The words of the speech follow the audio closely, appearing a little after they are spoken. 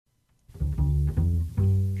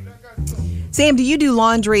Sam, do you do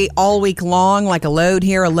laundry all week long, like a load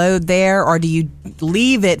here, a load there, or do you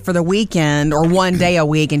leave it for the weekend or one day a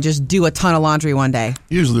week and just do a ton of laundry one day?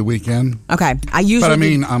 Usually the weekend. Okay.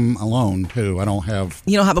 I'm alone, too. I don't have...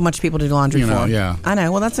 You don't have a bunch of people to do laundry for. Yeah. I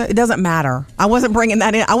know. Well, it doesn't matter. I wasn't bringing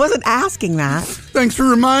that in. I wasn't asking that. Thanks for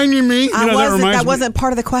reminding me. That wasn't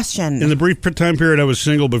part of the question. In the brief time period I was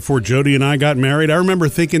single before Jody and I got married, I remember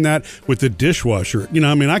thinking that with the dishwasher.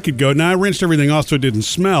 I could go... Now, I rinsed everything off so it didn't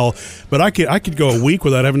smell, but I could go a week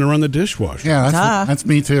without having to run the dishwasher. Yeah, that's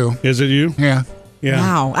me, too. Is it you? Yeah.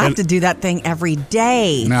 Wow, I have to do that thing every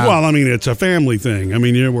day. No. Well, it's a family thing.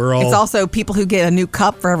 We're all... It's also people who get a new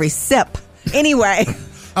cup for every sip. Anyway.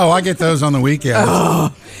 Oh, I get those on the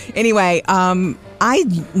weekends. Anyway,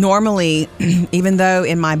 I normally, even though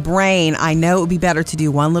in my brain I know it would be better to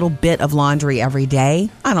do one little bit of laundry every day,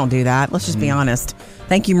 I don't do that. Let's just be honest.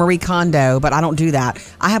 Thank you, Marie Kondo, but I don't do that.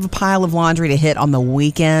 I have a pile of laundry to hit on the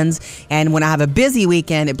weekends, and when I have a busy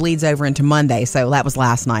weekend, it bleeds over into Monday. So that was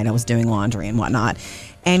last night. I was doing laundry and whatnot.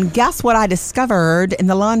 And guess what I discovered in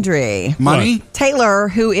the laundry? Money? Taylor,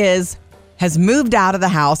 who has moved out of the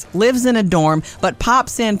house, lives in a dorm, but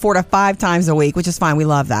pops in 4 to 5 times a week, which is fine. We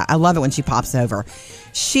love that. I love it when she pops over.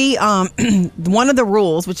 She, one of the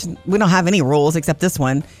rules, which we don't have any rules except this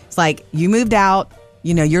one, it's like you moved out.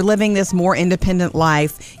 You're living this more independent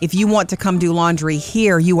life. If you want to come do laundry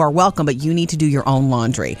here, you are welcome, but you need to do your own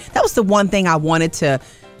laundry. That was the one thing I wanted to,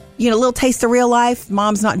 a little taste of real life.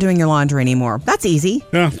 Mom's not doing your laundry anymore. That's easy.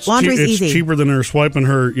 Yeah, laundry's easy. It's cheaper than her swiping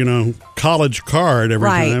her, college card every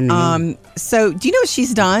time. So do you know what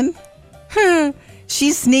she's done?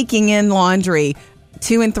 She's sneaking in laundry,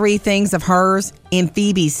 2 and 3 things of hers in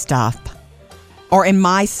Phoebe's stuff or in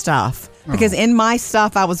my stuff. Because in my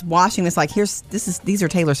stuff, I was washing this these are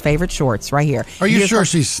Taylor's favorite shorts right here. Are you sure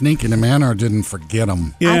she's sneaking them in or didn't forget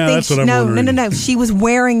them? Yeah, that's what I'm wondering. No. She was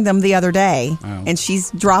wearing them the other day, and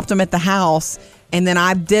she's dropped them at the house, and then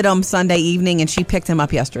I did them Sunday evening, and she picked them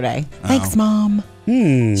up yesterday. Thanks, Mom.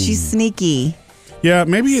 She's sneaky. Yeah,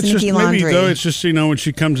 maybe it's Sneaky just laundry. when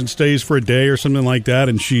she comes and stays for a day or something like that,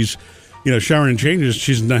 and she's showering and changes,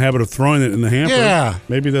 she's in the habit of throwing it in the hamper. Yeah.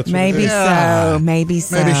 Maybe that's what Maybe it is. so. Maybe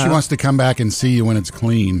so. Maybe she wants to come back and see you when it's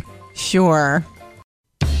clean. Sure.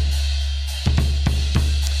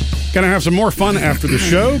 Gonna have some more fun after the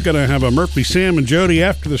show. Gonna have a Murphy, Sam, and Jody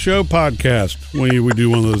after the show podcast. We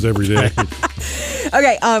do one of those every day.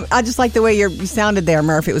 Okay, I just like the way you sounded there,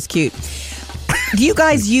 Murph. It was cute. Do you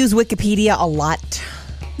guys use Wikipedia a lot?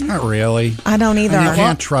 Not really. I don't either. And you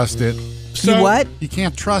can't trust it. You what? You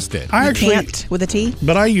can't trust it. I actually can't with a T?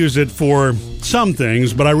 But I use it for some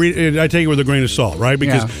things, but I take it with a grain of salt, right?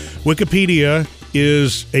 Because Wikipedia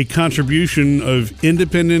is a contribution of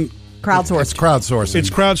independent... Crowdsourcing. It's crowdsourcing. It's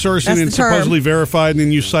crowdsourcing That's and the term. supposedly verified, and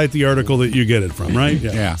then you cite the article that you get it from, right?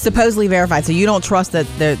 Yeah. Supposedly verified, so you don't trust that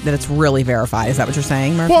it's really verified. Is that what you're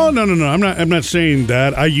saying, Murphy? Well, no. I'm not saying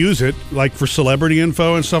that. I use it like for celebrity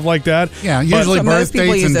info and stuff like that. Yeah, usually So birth most people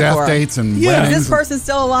dates use and it death for. dates and Is weddings. this person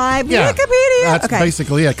still alive? Yeah, Wikipedia. that's okay.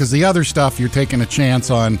 basically it. Because the other stuff, you're taking a chance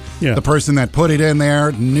on the person that put it in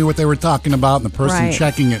there knew what they were talking about, and the person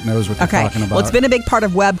checking it knows what they're talking about. Well, it's been a big part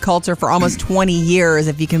of web culture for almost 20 years,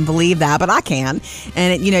 if you can believe that, but I can.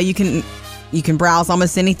 And you can browse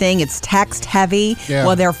almost anything. It's text heavy. Yeah.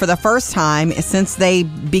 Well, they're for the first time since they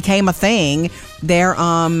became a thing, they're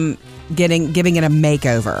giving it a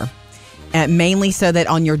makeover. Mainly so that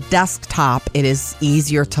on your desktop it is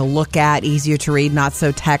easier to look at, easier to read, not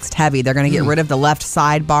so text heavy. They're going to get rid of the left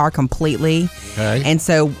sidebar completely. Okay. And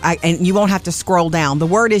so and you won't have to scroll down. The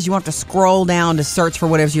word is you won't have to scroll down to search for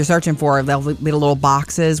whatever you're searching for. There'll be little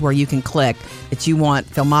boxes where you can click that you want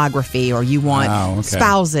filmography or you want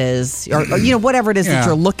spouses or whatever it is that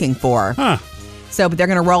you're looking for. Huh. So, but they're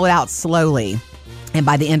going to roll it out slowly. And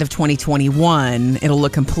by the end of 2021, it'll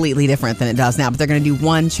look completely different than it does now. But they're going to do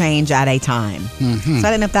one change at a time. Mm-hmm. So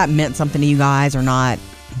I didn't know if that meant something to you guys or not.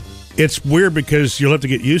 It's weird because you'll have to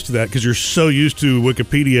get used to that because you're so used to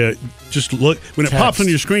Wikipedia. Just look when it pops on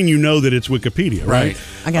your screen, you know that it's Wikipedia, right?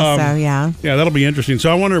 I guess so, yeah. Yeah, that'll be interesting.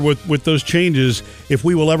 So I wonder with those changes if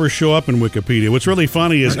we will ever show up in Wikipedia. What's really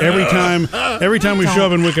funny is every time we show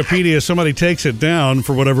up in Wikipedia, somebody takes it down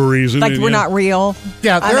for whatever reason. Like we're not real.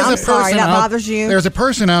 Yeah, I'm sorry, that bothers you. There's a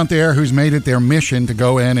person out there who's made it their mission to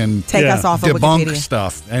go in and take us off of debunk Wikipedia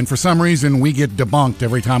stuff, and for some reason we get debunked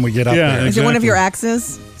every time we get up there. Exactly. Is it one of your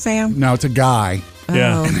exes, Sam? No, it's a guy.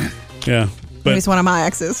 Yeah, yeah. Maybe it's one of my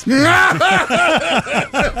exes. It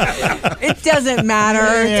doesn't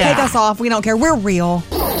matter. Take us off. We don't care. We're real.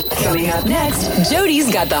 Coming up next,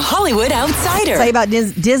 Jody's got the Hollywood Outsider. Tell you about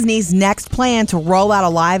Disney's next plan to roll out a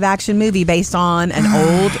live-action movie based on an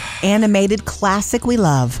old animated classic we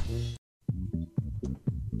love.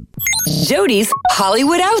 Jody's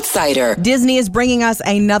Hollywood Outsider. Disney is bringing us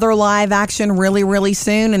another live action really, really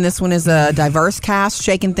soon, and this one is a diverse cast,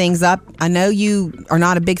 shaking things up. I know you are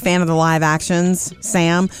not a big fan of the live actions,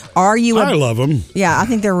 Sam. Are you? I love them. Yeah, I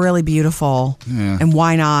think they're really beautiful, and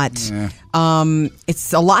why not? Yeah.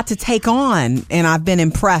 It's a lot to take on, and I've been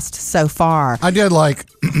impressed so far. I did like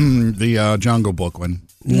the Jungle Book one.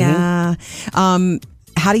 Yeah.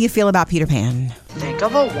 How do you feel about Peter Pan? Think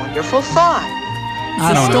of a wonderful thought.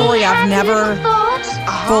 It's a story I've never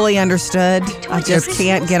fully understood. I just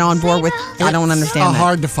can't get on board with. I don't understand It's a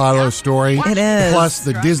hard to follow story. It is. Plus,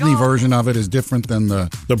 the Disney version of it is different than the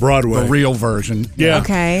Broadway, the real version. Yeah.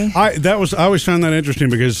 Okay. I always found that interesting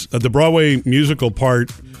because the Broadway musical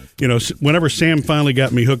part. You know, whenever Sam finally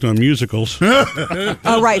got me hooked on musicals.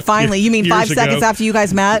 Oh, right. Finally. You mean 5 seconds after you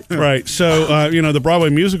guys met? Right. So, the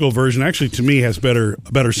Broadway musical version actually, to me, has a better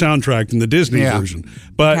soundtrack than the Disney version.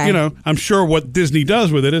 But, I'm sure what Disney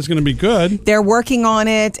does with it is going to be good. They're working on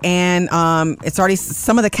it, and it's already,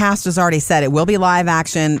 some of the cast has already said it will be live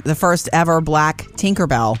action. The first ever black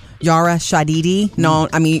Tinkerbell, Yara Shahidi. No,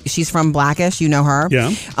 I mean, she's from Blackish. You know her.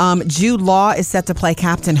 Yeah. Jude Law is set to play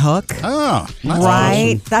Captain Hook. Oh, that's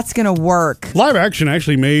right. awesome. That's going to work. Live action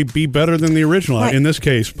actually may be better than the original in this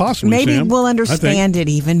case, possibly. Maybe Sam, we'll understand it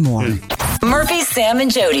even more. Murphy, Sam,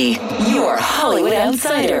 and Jody, your Hollywood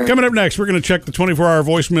Outsider. Coming up next, we're going to check the 24-hour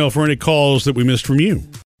voicemail for any calls that we missed from you.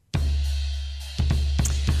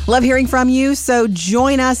 Love hearing from you, so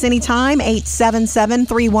join us anytime,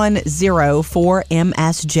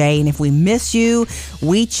 877-310-4MSJ. And if we miss you,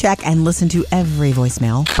 we check and listen to every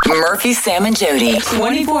voicemail. Murphy, Sam, and Jody,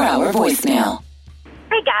 24-hour voicemail.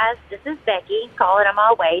 Hey guys, this is Becky calling on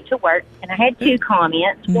my way to work, and I had two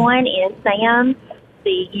comments. One is, Sam,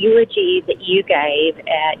 the eulogy that you gave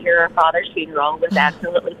at your father's funeral was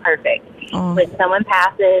absolutely perfect. When someone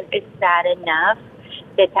passes, it's sad enough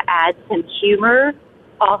that to add some humor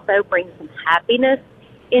also brings some happiness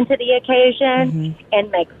into the occasion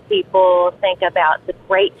and makes people think about the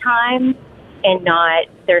great times and not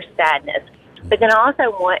their sadness. But then I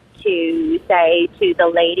also want to say to the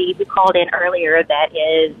lady who called in earlier that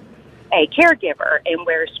is a caregiver and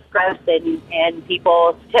wears scrubs and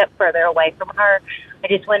people step further away from her, I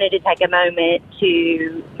just wanted to take a moment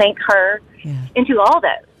to thank her and to all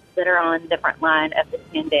those that are on the front line of this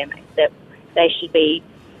pandemic, that they should be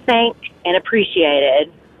thanked and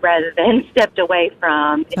appreciated rather than stepped away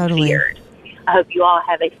from and feared. I hope you all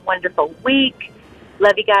have a wonderful week.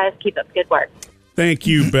 Love you guys. Keep up good work. Thank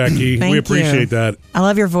you, Becky. We appreciate that. I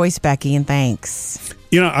love your voice, Becky, and thanks.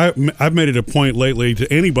 I've made it a point lately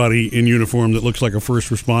to anybody in uniform that looks like a first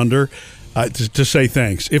responder to say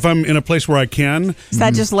thanks. If I'm in a place where I can. Is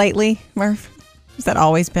that just lately, Murph? Has that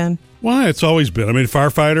always been? Well, it's always been. I mean,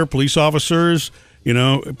 firefighter, police officers,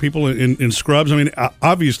 people in scrubs. I mean,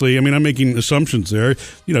 obviously, I'm making assumptions there.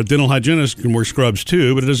 Dental hygienists can wear scrubs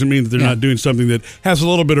too, but it doesn't mean that they're not doing something that has a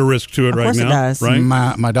little bit of risk to it right now. Of course it does. Right?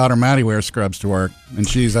 My daughter Maddie wears scrubs to work, and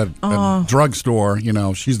she's at a drugstore.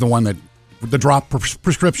 She's the one that the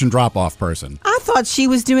prescription drop-off person. I thought she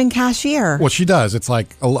was doing cashier. Well, she does. It's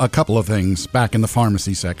like a couple of things back in the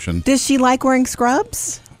pharmacy section. Does she like wearing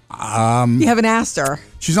scrubs? You haven't asked her.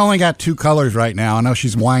 She's only got 2 colors right now. I know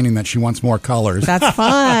she's whining that she wants more colors. That's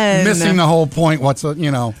fun. Missing the whole point. But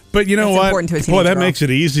you know what? Boy, that makes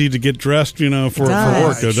it easy to get dressed, for work,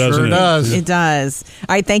 though, doesn't it? Does. It does.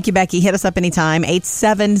 All right, thank you, Becky. Hit us up anytime.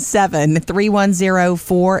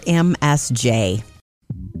 877-310-4MSJ.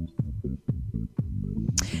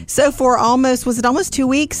 So for almost 2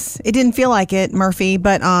 weeks? It didn't feel like it, Murphy,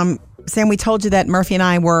 but Sam, we told you that Murphy and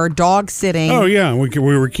I were dog sitting. Oh, yeah. We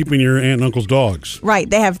were keeping your aunt and uncle's dogs. Right.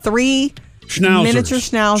 They have 3 miniature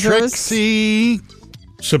schnauzers. Trixie,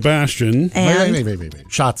 Sebastian, and wait.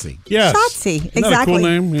 Shotzi. Yes. Shotzi, Isn't exactly. that a cool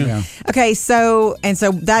name? Yeah. Okay, so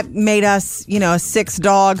that made us, a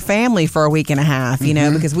 6-dog family for a week and a half,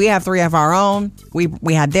 because we have 3 of our own.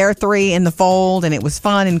 We had their 3 in the fold, and it was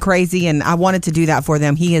fun and crazy, and I wanted to do that for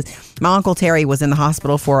them. My Uncle Terry was in the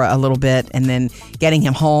hospital for a little bit, and then getting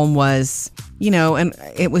him home was, and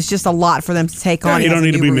it was just a lot for them to take on. You don't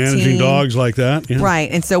need to be managing dogs like that. Yeah.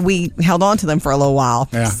 Right, and so we held on to them for a little while.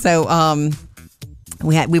 Yeah. So,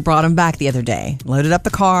 we brought them back the other day, loaded up the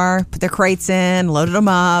car, put their crates in, loaded them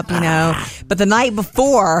up, But the night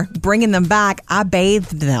before bringing them back, I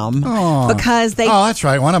bathed them because they. Oh, that's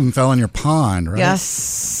right. One of them fell in your pond, right?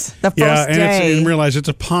 Yes, the first day. And realize it's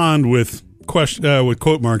a pond with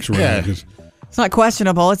quote marks around it. It's not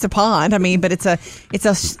questionable. It's a pond. I mean, but it's a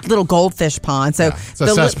little goldfish pond. So it's a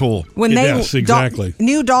cesspool. Yes, exactly.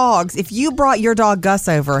 New dogs. If you brought your dog Gus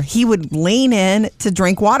over, he would lean in to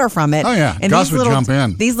drink water from it. Oh yeah, and Gus would jump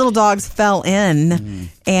in. These little dogs fell in,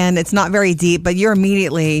 and it's not very deep, but you're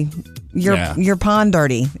immediately. Your pond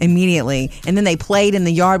dirty immediately. And then they played in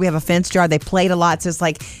the yard. We have a fenced yard. They played a lot. So it's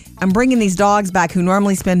like, I'm bringing these dogs back who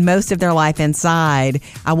normally spend most of their life inside.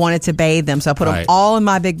 I wanted to bathe them. So I put them all in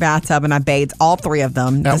my big bathtub and I bathed all three of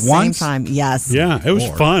them at the same time. Yes. Yeah, it was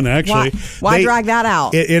fun, actually. Why drag that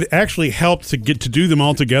out? It actually helped to get to do them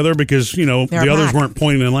all together because, the others weren't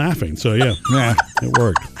pointing and laughing. So, yeah, it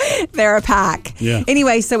worked. They're a pack. Yeah.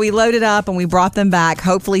 Anyway, so we loaded up and we brought them back,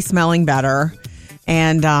 hopefully smelling better.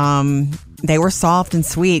 And they were soft and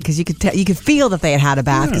sweet because you could feel that they had a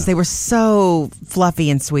bath because they were so fluffy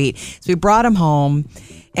and sweet. So we brought them home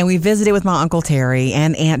and we visited with my Uncle Terry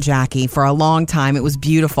and Aunt Jackie for a long time. It was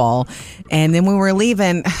beautiful. And then when we were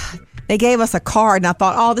leaving, they gave us a card and I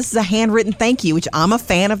thought, oh, this is a handwritten thank you, which I'm a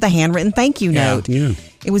fan of the handwritten thank you note. Yeah.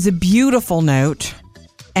 It was a beautiful note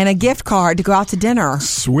and a gift card to go out to dinner.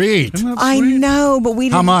 Sweet. I know, but we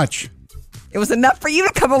didn't. How much? It was enough for you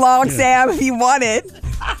to come along, Sam, if you wanted.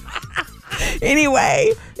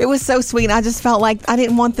 Anyway, it was so sweet. I just felt like I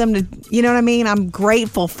didn't want them to, you know what I mean? I'm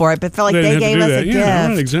grateful for it, but felt like they gave us a gift. Yeah,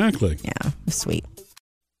 right, exactly. Yeah, it was sweet.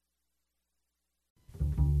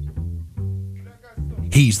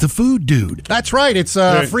 He's the food dude. That's right. It's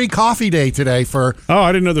free coffee day today for... Oh,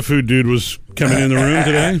 I didn't know the food dude was coming in the room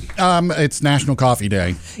today. It's National Coffee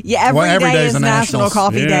Day. Yeah, every day is National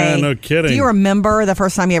Coffee Day. Yeah, no kidding. Do you remember the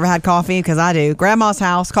first time you ever had coffee? Because I do. Grandma's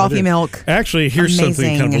house, coffee milk. Actually, here's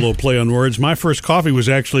something, kind of a little play on words. My first coffee was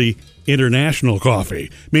actually international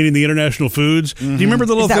coffee, meaning the international foods. Do you remember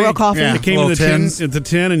the little thing? Is that real coffee? Yeah. It came in the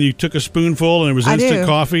tin, and you took a spoonful, and it was instant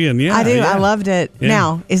coffee. And I do. Yeah. I loved it. Yeah.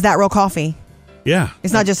 Now, is that real coffee? Yeah.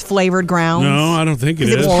 It's not just flavored grounds? No, I don't think it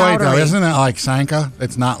is. Well, wait, though, isn't it like Sanka?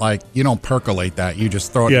 It's not like you don't percolate that. You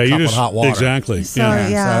just throw it in a cup of hot water. Exactly. So, So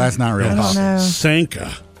that's not real coffee.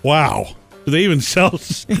 Sanka. Wow. Do they even sell?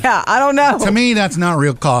 Yeah, I don't know. To me, that's not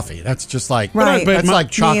real coffee. That's just like Right. that's like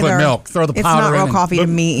chocolate milk. Throw the powder in. It's not real coffee to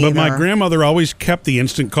me either. But my grandmother always kept the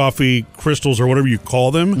instant coffee crystals or whatever you call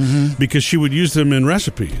them because she would use them in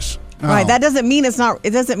recipes. Right. That doesn't mean it's not. It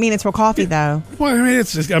doesn't mean it's real coffee, though. Well, I mean,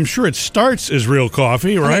 I'm sure it starts as real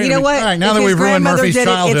coffee, right? Okay, you know what? All right, now If that his we've ruined grandmother Murphy's did it,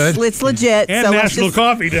 childhood. it's legit. And so National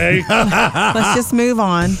Coffee Day. let's just move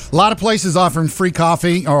on. A lot of places offering free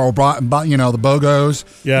coffee or the BOGOs.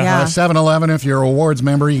 Yeah. 7-Eleven, if you're a rewards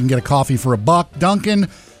member, you can get a coffee for $1. Dunkin',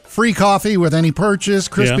 free coffee with any purchase.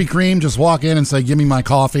 Krispy Kreme, just walk in and say, give me my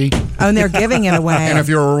coffee. Oh, and they're giving it away. And if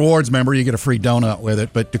you're a rewards member, you get a free donut with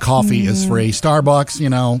it, but the coffee is free. Starbucks,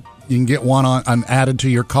 you can get one on added to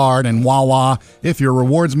your card, and Wawa, if you're a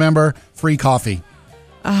rewards member, free coffee.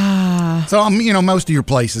 So, most of your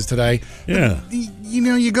places today. Yeah.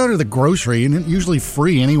 You go to the grocery, and it's usually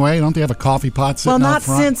free anyway. Don't they have a coffee pot sitting well, out not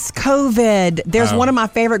front? since COVID. There's one of my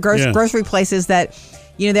favorite grocery places that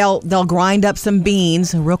they'll grind up some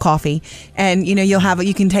beans, real coffee, and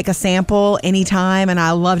you can take a sample anytime. And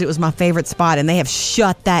I loved it. It was my favorite spot, and they have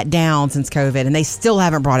shut that down since COVID, and they still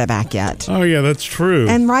haven't brought it back yet. Oh yeah, that's true.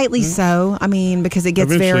 And rightly so. I mean, because it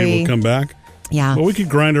gets Eventually we'll come back. Yeah. Well, we could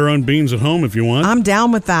grind our own beans at home if you want. I'm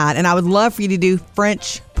down with that, and I would love for you to do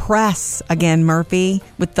French press again, Murphy,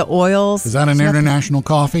 with the oils. Is that an international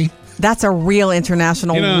coffee? That's a real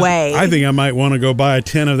international way. I think I might want to go buy a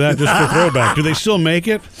 10 of that just for throwback. Do they still make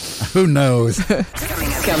it? Who knows?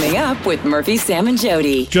 Coming up with Murphy, Sam, and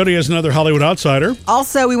Jody. Jody has another Hollywood outsider.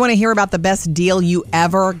 Also, we want to hear about the best deal you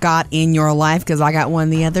ever got in your life, because I got one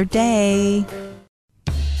the other day.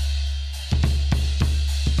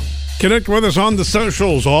 Connect with us on the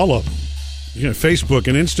socials, all of them. Facebook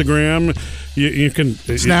and Instagram. You can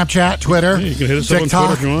Snapchat, Twitter. You can hit us TikTok. up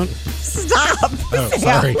on Twitter if you want. Stop. Oh,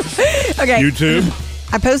 sorry. Okay.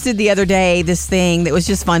 YouTube. I posted the other day this thing that was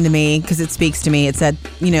just fun to me because it speaks to me. It said,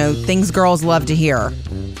 things girls love to hear.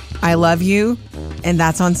 I love you, and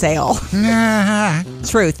that's on sale.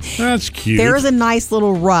 Truth. That's cute. There's a nice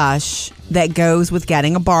little rush that goes with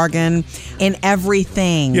getting a bargain in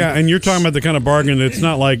everything. Yeah, and you're talking about the kind of bargain that's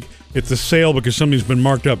not like it's a sale because something's been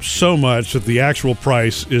marked up so much that the actual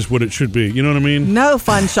price is what it should be. You know what I mean? No,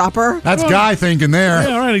 fun shopper. That's Guy thinking there.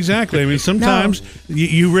 Yeah, right, exactly. I mean, sometimes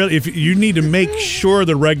you really, if you need to make sure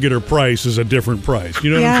the regular price is a different price.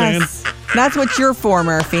 You know what I'm saying? That's what you're for,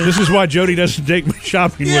 Murphy. This is why Jody doesn't take me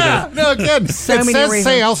shopping with her. No, good. So it many says reasons.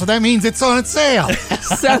 sale, so that means it's on sale.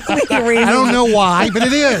 So many reasons. I don't know why, but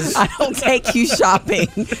it is. I don't take you shopping.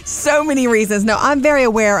 So many reasons. No, I'm very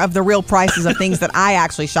aware of the real prices of things that I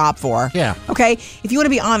actually shop for. Yeah. Okay. If you want to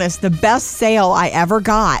be honest, the best sale I ever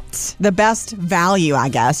got, the best value, I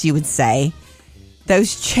guess you would say,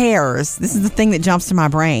 those chairs. This is the thing that jumps to my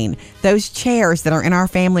brain. Those chairs that are in our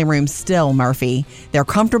family room still, Murphy. They're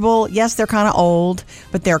comfortable. Yes, they're kind of old,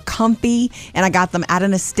 but they're comfy. And I got them at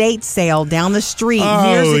an estate sale down the street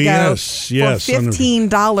years ago yes. for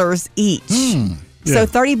 $15 each. So Yeah.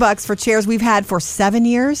 $30 for chairs we've had for 7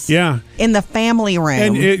 years. Yeah. In the family room.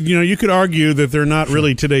 And you could argue that they're not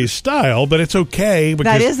really today's style, but it's okay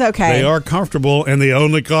because That is okay. They are comfortable and they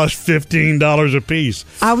only cost $15 a piece.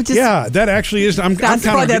 I would just- yeah, that actually is. That's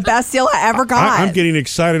probably the best deal I ever got. I'm getting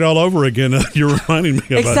excited all over again. You're reminding me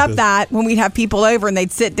about Except this. that when we'd have people over and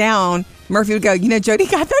they'd sit down, Murphy would go, Jody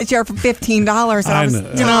got that chair for $15. And I was I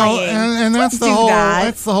dying. know. And that's Don't the do whole that.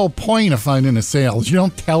 that's the whole point of finding a sale. Is you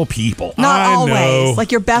don't tell people. Not I always. know.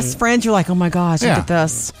 Like your best friend, you're like, oh my gosh, Yeah. look at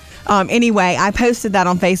this. Anyway, I posted that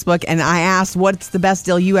on Facebook and I asked, what's the best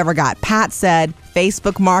deal you ever got? Pat said,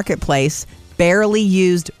 Facebook Marketplace, barely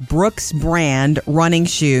used Brooks brand running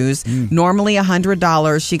shoes, normally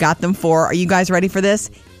 $100. She got them for, are you guys ready for this?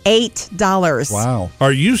 $8. Wow.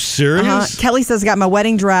 Are you serious? Kelly says, I got my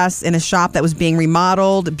wedding dress in a shop that was being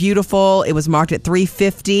remodeled. Beautiful. It was marked at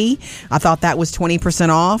 $350. I thought that was 20%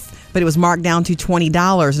 off, but it was marked down to $20,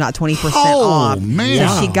 not 20% Oh, off. man.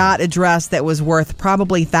 So she got a dress that was worth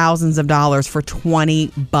probably thousands of dollars for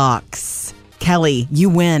 $20. Kelly, you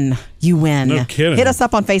win. You win. No kidding. Hit us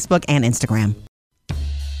up on Facebook and Instagram.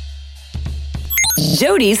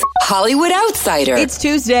 Jody's Hollywood Outsider. It's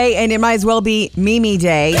Tuesday, and it might as well be Mimi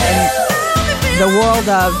Day in the world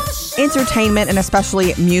of entertainment and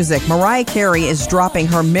especially music. Mariah Carey is dropping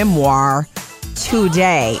her memoir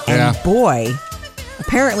today, and Yeah. boy,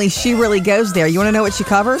 apparently she really goes there. You want to know what she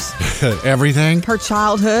covers? Everything. Her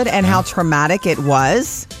childhood and how traumatic it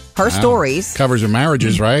was. Her stories. Covers her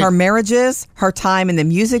marriages, right? Her marriages, her time in the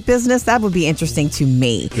music business, that would be interesting to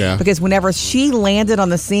me. Yeah. Because whenever she landed on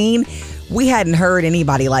the scene, we hadn't heard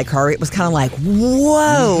anybody like her. It was kind of like,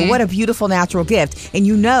 whoa, what a beautiful natural gift. And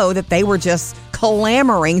you know that they were just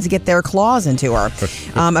clamoring to get their claws into her.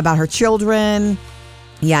 About her children,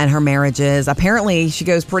 and her marriages. Apparently, she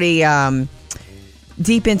goes pretty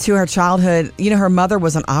deep into her childhood. Her mother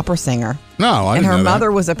was an opera singer. No, I And didn't her know that.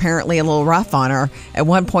 mother was apparently a little rough on her at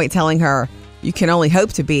one point, telling her, you can only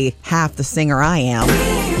hope to be half the singer I am.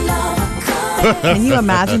 Can you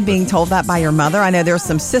imagine being told that by your mother? I know there's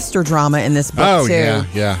some sister drama in this book, Oh, too.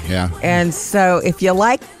 yeah. And so if you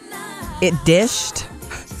like it dished,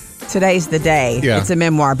 today's the day. Yeah. It's a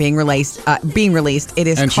memoir being released. It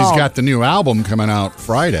is And called... she's got the new album coming out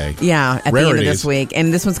Friday. Yeah, at the end of Rarities. this week.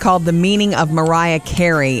 And this one's called The Meaning of Mariah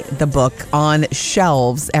Carey, the book, on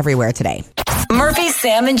shelves everywhere today. Murphy,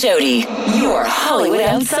 Sam, and Jody, your Hollywood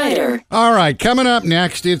Outsider. All right, coming up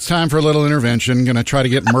next, it's time for a little intervention. Going to try to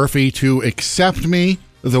get Murphy to accept me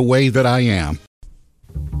the way that I am.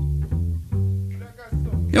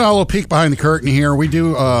 A little peek behind the curtain here. We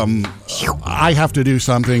do, I have to do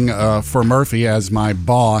something for Murphy as my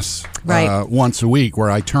boss Right. once a week where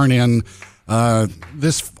I turn in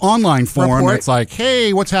this online form Report. that's like,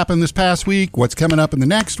 hey, what's happened this past week? What's coming up in the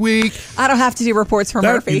next week? I don't have to do reports for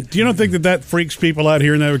Murphy. Do you don't think that freaks people out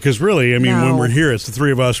here and there? Because really, I mean, No. when we're here, it's the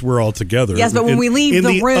three of us. We're all together. Yes, but when we leave in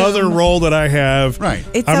the room- other role that I have, Right.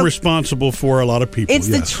 It's I'm a- responsible for a lot of people. It's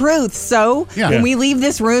yes. the truth. So Yeah. when we leave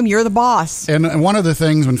this room, you're the boss. And one of the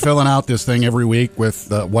things when filling out this thing every week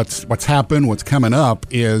with what's happened, what's coming up,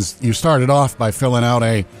 is you started off by filling out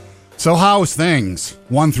so how's things?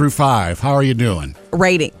 1 through 5. How are you doing?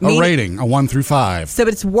 Rating. A rating, a 1 through 5. So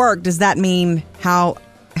it's work. Does that mean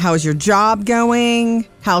how's your job going?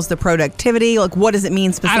 How's the productivity? Like, what does it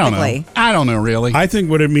mean specifically? I don't know really. I think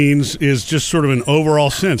what it means is just sort of an overall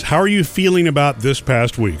sense. How are you feeling about this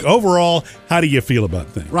past week? Overall, how do you feel about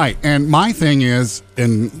things? Right. And my thing is,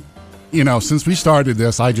 since we started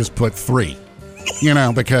this, I just put 3.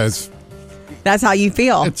 Because That's how you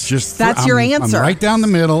feel. it's just That's your answer. I'm right down the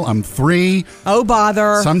middle. I'm 3. Oh,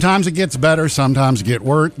 bother. Sometimes it gets better, sometimes it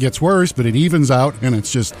gets worse, but it evens out, and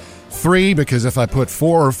it's just 3, because if I put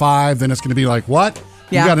 4 or 5, then it's going to be like, what?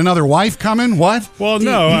 Yeah. You got another wife coming? What? Well,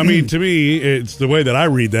 no. I mean, to me, it's the way that I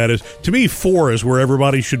read that is, to me, 4 is where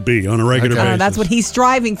everybody should be on a regular Okay. basis. That's what he's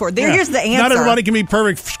striving for. Yeah. Here's the answer. Not everybody can be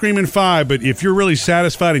perfect screaming 5, but if you're really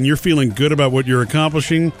satisfied and you're feeling good about what you're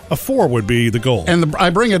accomplishing, a 4 would be the goal. And I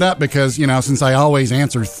bring it up because, since I always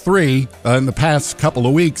answer 3, in the past couple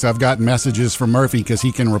of weeks, I've gotten messages from Murphy because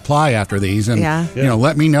he can reply after these. And,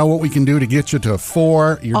 let me know what we can do to get you to a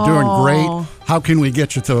 4. You're doing great. How can we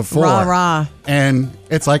get you to a 4? Rah, rah. And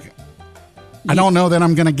it's like, I don't know that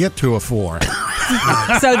I'm going to get to a 4.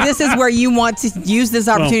 So this is where you want to use this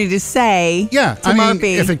opportunity to say to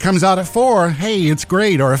Murphy. If it comes out at 4, hey, it's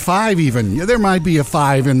great, or a 5 even. There might be a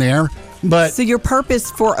 5 in there. But so your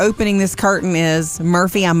purpose for opening this curtain is,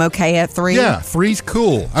 Murphy, I'm okay at 3? Yeah, 3's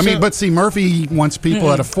cool. But see, Murphy wants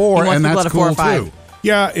people at a 4, and that's cool too.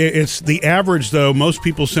 Yeah, it's the average, though. Most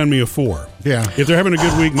people send me a 4. Yeah. If they're having a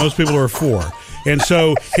good week, most people are a 4. And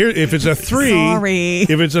so here, if it's a 3,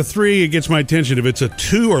 it gets my attention. If it's a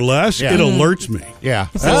 2 or less, it alerts me. Yeah.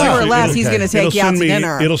 If it's 2 or less, he's going to take you out to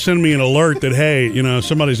dinner. It'll send me an alert that, hey,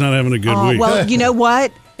 somebody's not having a good week. Well, you know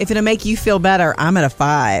what? If it'll make you feel better, I'm at a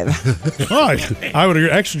 5. I would agree.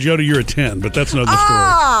 Actually, Jody, you're a 10, but that's another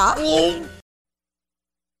story.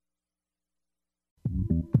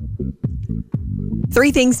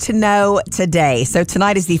 3 things to know today. So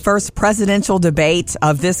tonight is the first presidential debate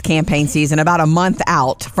of this campaign season, about a month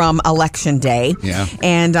out from Election Day. Yeah.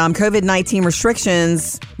 And COVID-19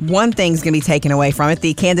 restrictions, one thing's going to be taken away from it.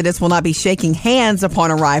 The candidates will not be shaking hands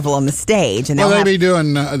upon arrival on the stage. And will they be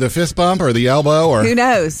doing the fist bump or the elbow? Or who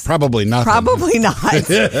knows? Probably nothing. Probably not.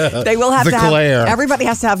 They will have the to have, glare. everybody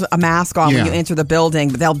has to have a mask on when you enter the building,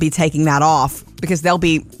 but they'll be taking that off because they'll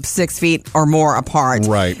be 6 feet or more apart.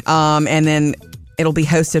 Right. And then it'll be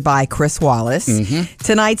hosted by Chris Wallace.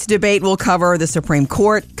 Tonight's debate will cover the Supreme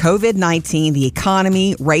Court, COVID-19, the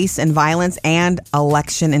economy, race and violence, and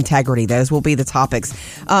election integrity. Those will be the topics.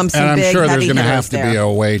 And I'm sure there's going to have to be a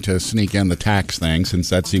way to sneak in the tax thing, since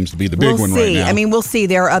that seems to be the big one right now. I mean, we'll see.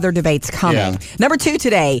 There are other debates coming. Yeah. Number 2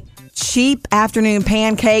 today, cheap afternoon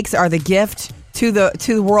pancakes are the gift to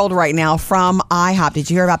the world right now from IHOP. Did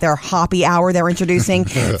you hear about their Hoppy Hour they're introducing?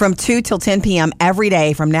 From 2 till 10 p.m. every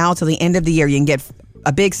day from now till the end of the year. You can get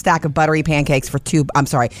a big stack of buttery pancakes for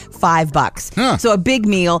 $5. Huh. So a big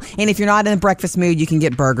meal. And if you're not in the breakfast mood, you can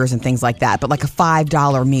get burgers and things like that. But like a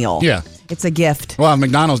 $5 meal. Yeah. It's a gift. Well,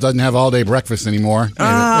 McDonald's doesn't have all-day breakfast anymore.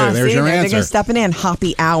 There's your answer. They're going to step in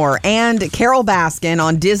Hoppy Hour. And Carol Baskin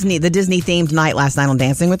on the Disney-themed night last night on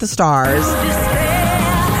Dancing with the Stars.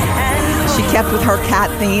 She kept with her cat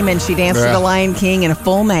theme and she danced to the Lion King in a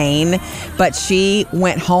full mane, but she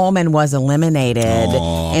went home and was eliminated.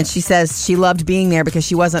 Aww. And she says she loved being there because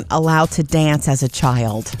she wasn't allowed to dance as a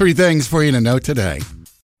child. 3 things for you to know today.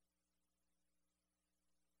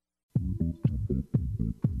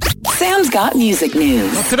 Sam's got music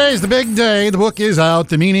news. Well, today's the big day. The book is out,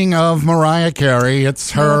 The Meaning of Mariah Carey. It's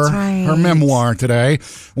her memoir today.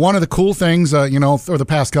 One of the cool things, over the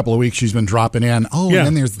past couple of weeks, she's been dropping in. And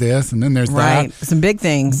then there's this, and then there's that. Right, some big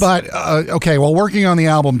things. But, working on the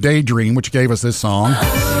album Daydream, which gave us this song,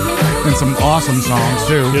 and some awesome songs,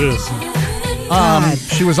 too. It is.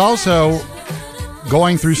 She was also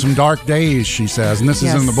going through some dark days, she says, and this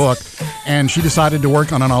is in the book. And she decided to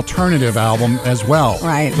work on an alternative album as well.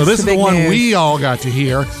 Right. So this is the one news. we all got to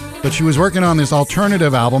hear. But she was working on this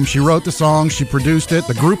alternative album. She wrote the song. She produced it.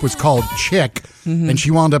 The group was called Chick. And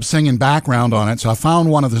she wound up singing background on it. So I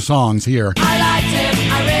found one of the songs here. I liked him.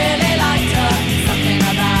 I really liked her. Something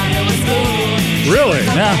about it was good. Really?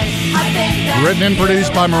 Yeah. Written and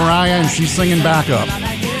produced by Mariah, and she's singing backup.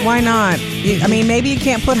 Why not? Maybe you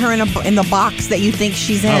can't put her in the box that you think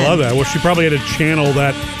she's in. I love that. Well, she probably had to channel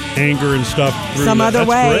that anger and stuff through some other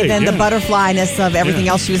way than the the butterflyness of everything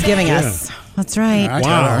else she was giving us. That's right. I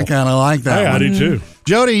kind of like that one. I do too.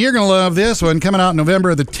 Jody, you're going to love this one. Coming out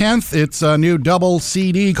November the 10th. It's a new double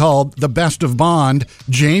CD called The Best of Bond,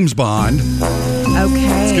 James Bond.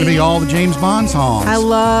 Okay. It's going to be all the James Bond songs. I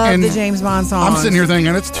love the James Bond songs. I'm sitting here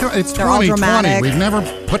thinking, it's 2020. We've never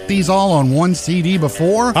put these all on one CD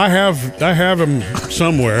before. I have them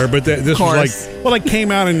somewhere, but this was it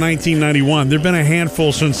came out in 1991. There've been a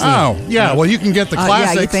handful since then. Oh, yeah. Well, you can get the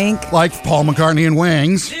classics you think? like Paul McCartney and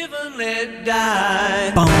Wings.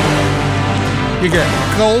 You get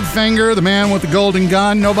Goldfinger, the man with the golden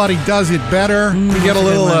gun. Nobody does it better. You get a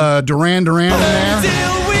little Duran Duran in there.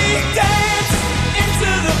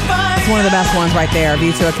 It's one of the best ones right there,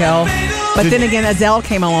 View to a Kill. But then again, Adele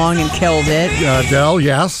came along and killed it. Adele,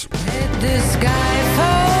 yes.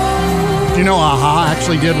 Do you know A-ha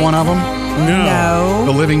actually did one of them? No.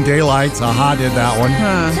 The Living Daylights. Aha did that one.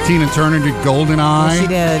 Tina Turner did Golden Eye. She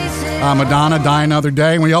did. Madonna, Die Another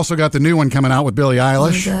Day. And we also got the new one coming out with Billie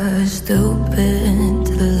Eilish.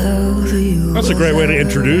 That's a great way to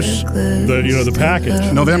introduce the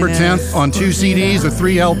package. November 10th on 2 CDs or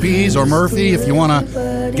 3 LPs, or Murphy, if you want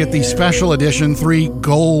to get the special edition 3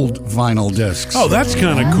 gold vinyl discs. Oh, that's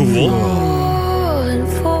kind of cool.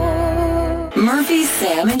 Murphy,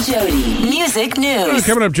 Sam, and Jody. Music news.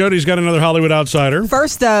 Coming up, Jody's got another Hollywood Outsider.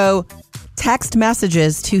 First, though, text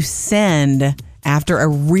messages to send after a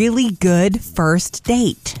really good first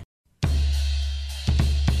date. All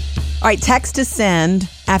right, text to send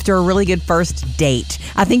after a really good first date.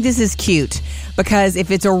 I think this is cute because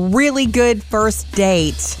if it's a really good first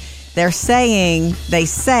date, they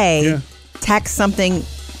say text something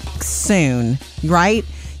soon, right?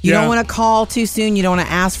 You don't want to call too soon. You don't want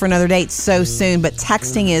to ask for another date so soon. But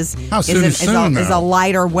texting is a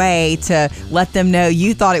lighter way to let them know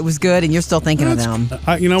you thought it was good and you're still thinking of them.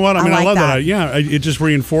 You know what? I mean, I like love that. It just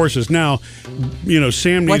reinforces. Now,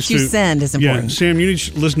 Sam needs what you send is important. Yeah, Sam, you need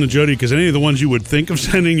to listen to Jody because any of the ones you would think of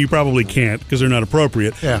sending, you probably can't because they're not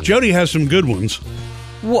appropriate. Yeah. Jody has some good ones.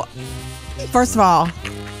 Well, first of all,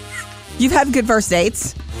 you've had good first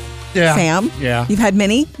dates, Sam. Yeah. You've had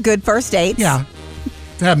many good first dates. Yeah.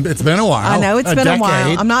 It's been a while. I know it's been decade. a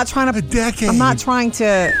while. I'm not trying to. A decade. I'm not trying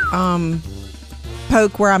to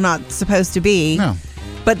poke where I'm not supposed to be. No.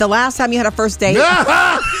 But the last time you had a first date,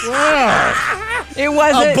 it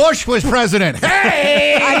wasn't. Bush was president.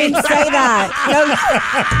 Hey! I didn't say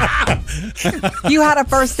that. No. You had a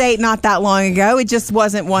first date not that long ago. It just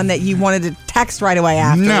wasn't one that you wanted to text right away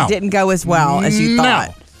after. No. It didn't go as well as you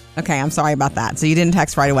thought. Okay, I'm sorry about that. So you didn't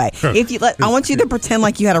text right away. I want you to pretend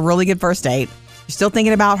like you had a really good first date. You're still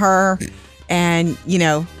thinking about her, and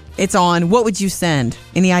it's on. What would you send?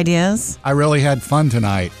 Any ideas? I really had fun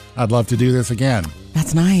tonight. I'd love to do this again.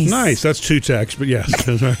 That's nice. Nice. That's 2 texts, but yes.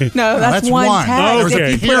 That's right. No, that's one text.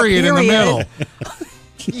 Okay. If you put a Period in the middle.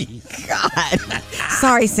 God.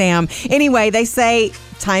 Sorry, Sam. Anyway, they say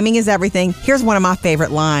timing is everything. Here's one of my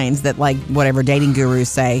favorite lines that, whatever dating gurus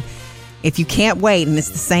say. If you can't wait and it's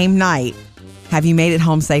the same night, have you made it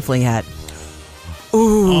home safely yet?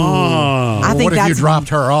 Ooh. Oh. I think what if that's you dropped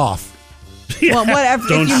her off? Well, whatever.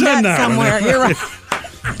 Don't if you send met that somewhere, one. you're right.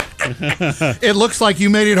 It looks like you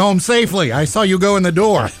made it home safely. I saw you go in the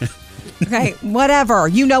door. Okay, whatever.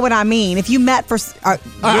 You know what I mean. If you met for your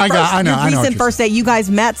recent first date, you guys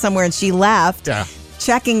met somewhere and she left,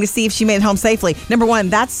 checking to see if she made it home safely. Number one,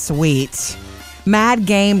 that's sweet. Mad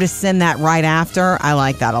game to send that right after. I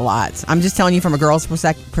like that a lot. I'm just telling you from a girl's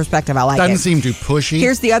perspective, I like it. Doesn't seem too pushy.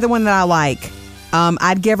 Here's the other one that I like.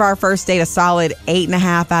 I'd give our first date a solid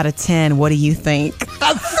 8.5 out of 10. What do you think?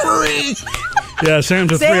 A 3. Yeah,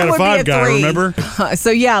 Sam's a 3 out of 5 guy, remember? So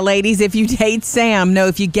yeah, ladies, if you date Sam,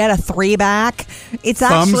 if you get a 3 back, it's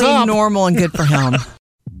Thumbs actually up. normal and good for him.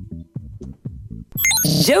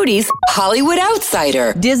 Jody's Hollywood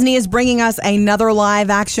Outsider. Disney is bringing us another live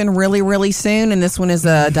action really, really soon, and this one is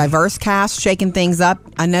a diverse cast, shaking things up.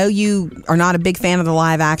 I know you are not a big fan of the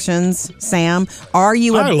live actions, Sam. Are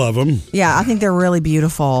you? I love them. Yeah, I think they're really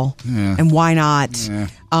beautiful, and why not? Yeah.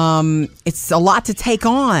 It's a lot to take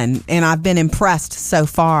on, and I've been impressed so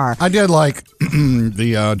far. I did like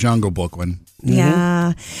the Jungle Book one.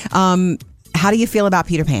 Yeah. How do you feel about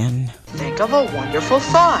Peter Pan? Think of a wonderful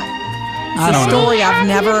thought. I don't know. Story I've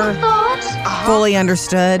never fully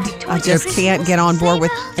understood. I just can't get on board with.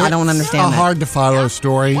 I don't understand It's a it. hard to follow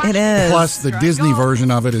story. It is. Plus, the Disney version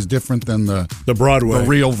of it is different than the Broadway. the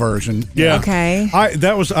real version. Yeah. Okay. I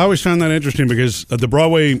always found that interesting because the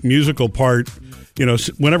Broadway musical part,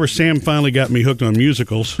 whenever Sam finally got me hooked on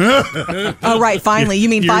musicals. Oh, right. Finally. You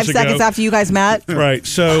mean 5 Years seconds ago. after you guys met? Right.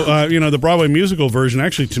 So, the Broadway musical version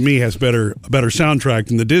actually, to me, has a better soundtrack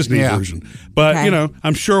than the Disney version. But, Okay.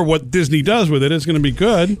 I'm sure what Disney does with it is going to be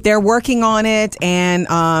good. They're working on it, and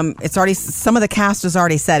it's already. Some of the cast has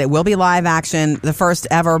already said it will be live action. The first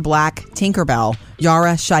ever Black Tinkerbell,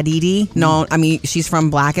 Yara Shahidi. No, I mean she's from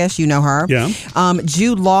Blackish. You know her. Yeah.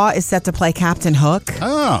 Jude Law is set to play Captain Hook.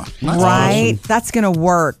 Oh, that's Right. awesome. That's going to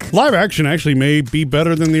work. Live action actually may be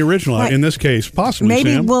better than the original Right. in this case, possibly.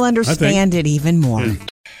 Maybe Sam. we'll I think. understand it even more.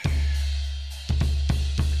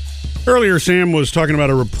 Earlier, Sam was talking about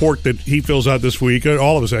a report that he fills out this week.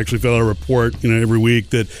 All of us actually fill out a report, every week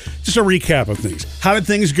that just a recap of things. How did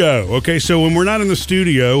things go? Okay, so when we're not in the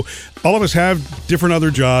studio, all of us have different other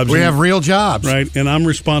jobs. We have real jobs. Right, and I'm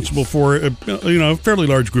responsible for a fairly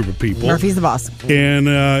large group of people. Murphy's the boss.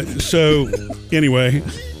 And so, anyway,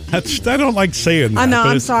 I don't like saying that. I know. but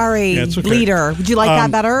I'm it's- sorry. Yeah, it's okay. Leader. Would you like that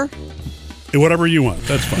better? Whatever you want.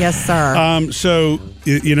 That's fine. Yes, sir. So,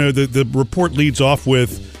 the report leads off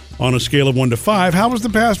with, on a scale of 1 to 5, how was the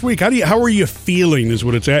past week? How are you feeling is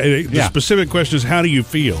what it's at. The specific question is, how do you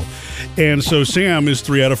feel? And so Sam is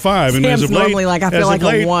 3 out of 5. And Sam's as of late, normally like, I feel like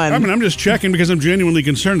a 1. I mean, I'm just checking because I'm genuinely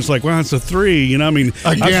concerned. It's like, well, it's a 3. I mean,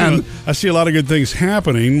 Again. I see a lot of good things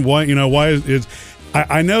happening. Why is it?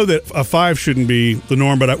 I know that a 5 shouldn't be the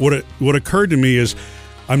norm, but what occurred to me is,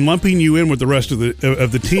 I'm lumping you in with the rest of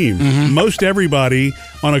the team. Mm-hmm. Most everybody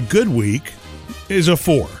on a good week is a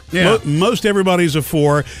 4. Yeah. Most everybody's a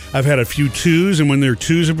 4. I've had a few 2s, and when their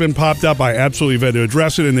 2s have been popped up, I absolutely have had to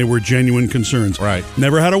address it, and they were genuine concerns. Right.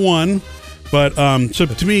 Never had a 1, but so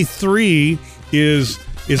to me, 3 is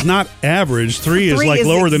not average. 3 is like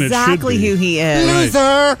lower than it should be. Exactly who he is.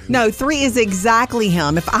 Loser. No, 3 is exactly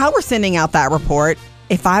him. If I were sending out that report,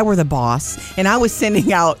 if I were the boss and I was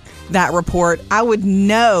sending out that report, I would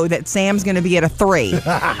know that Sam's going to be at a 3.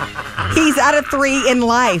 He's at a 3 in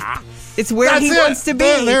life. It's where That's he it. wants to be.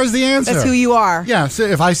 There's the answer. That's who you are. Yeah, so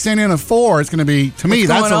if I send in a 4, it's going to be, to me, What's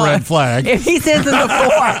that's a going on? red flag. If he sends in a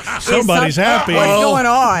 4, Somebody's happy. What's going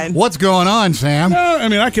on? What's going on, Sam? I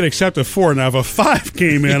mean, I could accept a 4. Now, if a 5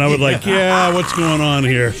 came in, I would what's going on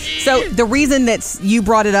here? So the reason that you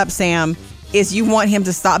brought it up, Sam, is you want him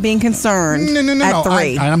to stop being concerned No. at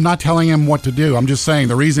 3. I'm not telling him what to do. I'm just saying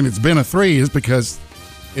the reason it's been a 3 is because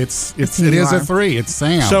it is a 3. It's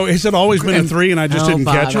Sam. So has it always been a 3 and I just didn't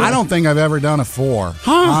catch it? I don't think I've ever done a 4,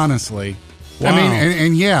 honestly. Wow. I mean,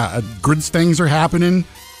 and yeah, good things are happening.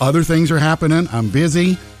 Other things are happening. I'm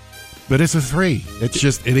busy, but it's a 3. It's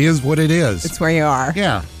just, it is what it is. It's where you are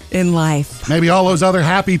Yeah. in life. Maybe all those other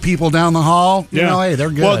happy people down the hall, hey, they're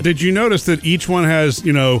good. Well, did you notice that each one has,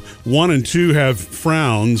 1 and 2 have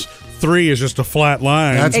frowns, 3 is just a flat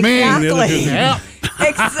line. That's me. And the other Exactly. two- Yeah.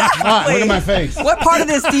 Exactly. Look at my face. What part of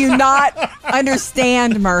this do you not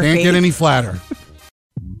understand, Murphy? Can't get any flatter.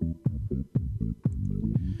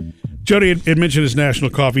 Jody had mentioned it's National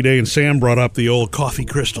Coffee Day, and Sam brought up the old coffee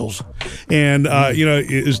crystals, and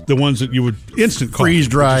is the ones that you would instant coffee,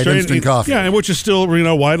 Freeze-dried So, instant coffee. yeah, and which is still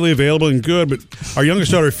widely available and good. But our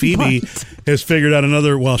youngest daughter Phoebe has figured out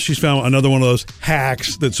she's found another one of those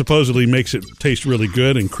hacks that supposedly makes it taste really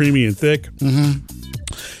good and creamy and thick.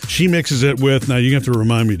 Mm-hmm. She mixes it with, now you have to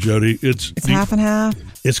remind me, Jody, it's half and half.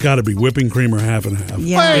 It's got to be whipping cream or half and half.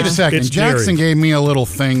 Yeah. Wait a second. It's Jackson dairy. gave me a little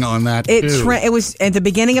thing on that, too. It was at the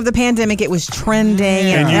beginning of the pandemic. It was trending,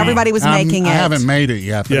 and Yeah. everybody was making it. I haven't made it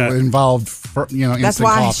yet, but Yeah. it involved, instant That's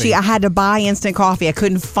why coffee. I had to buy instant coffee. I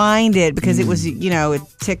couldn't find it because it was, a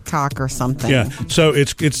TikTok or something. Yeah, so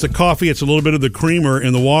it's the coffee. It's a little bit of the creamer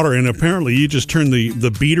in the water, and apparently you just turn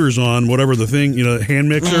the beaters on, whatever the thing, hand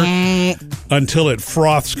mixer, until it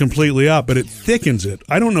froths completely up. But it thickens it.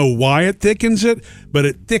 I don't know why it thickens it, but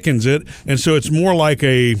it thickens it, and so it's more like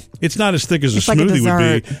it's not as thick as It's a like a smoothie would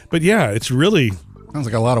be. dessert. But yeah, it's really. Sounds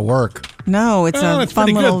like a lot of work. No, it's a It's fun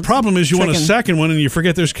pretty little good. Problem is, you want a chicken. second one, and you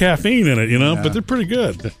forget there's caffeine in it. But they're pretty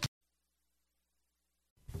good.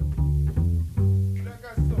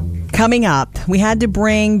 Coming up, we had to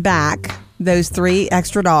bring back those 3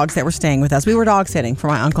 extra dogs that were staying with us. We were dog sitting for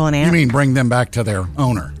my uncle and aunt. You mean bring them back to their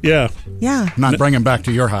owner, Yeah. Yeah. not bring them back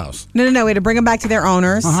to your house. No. We had to bring them back to their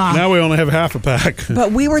owners. Now we only have half a pack.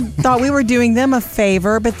 But we thought we were doing them a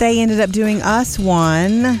favor, but they ended up doing us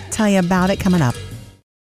one. Tell you about it coming up.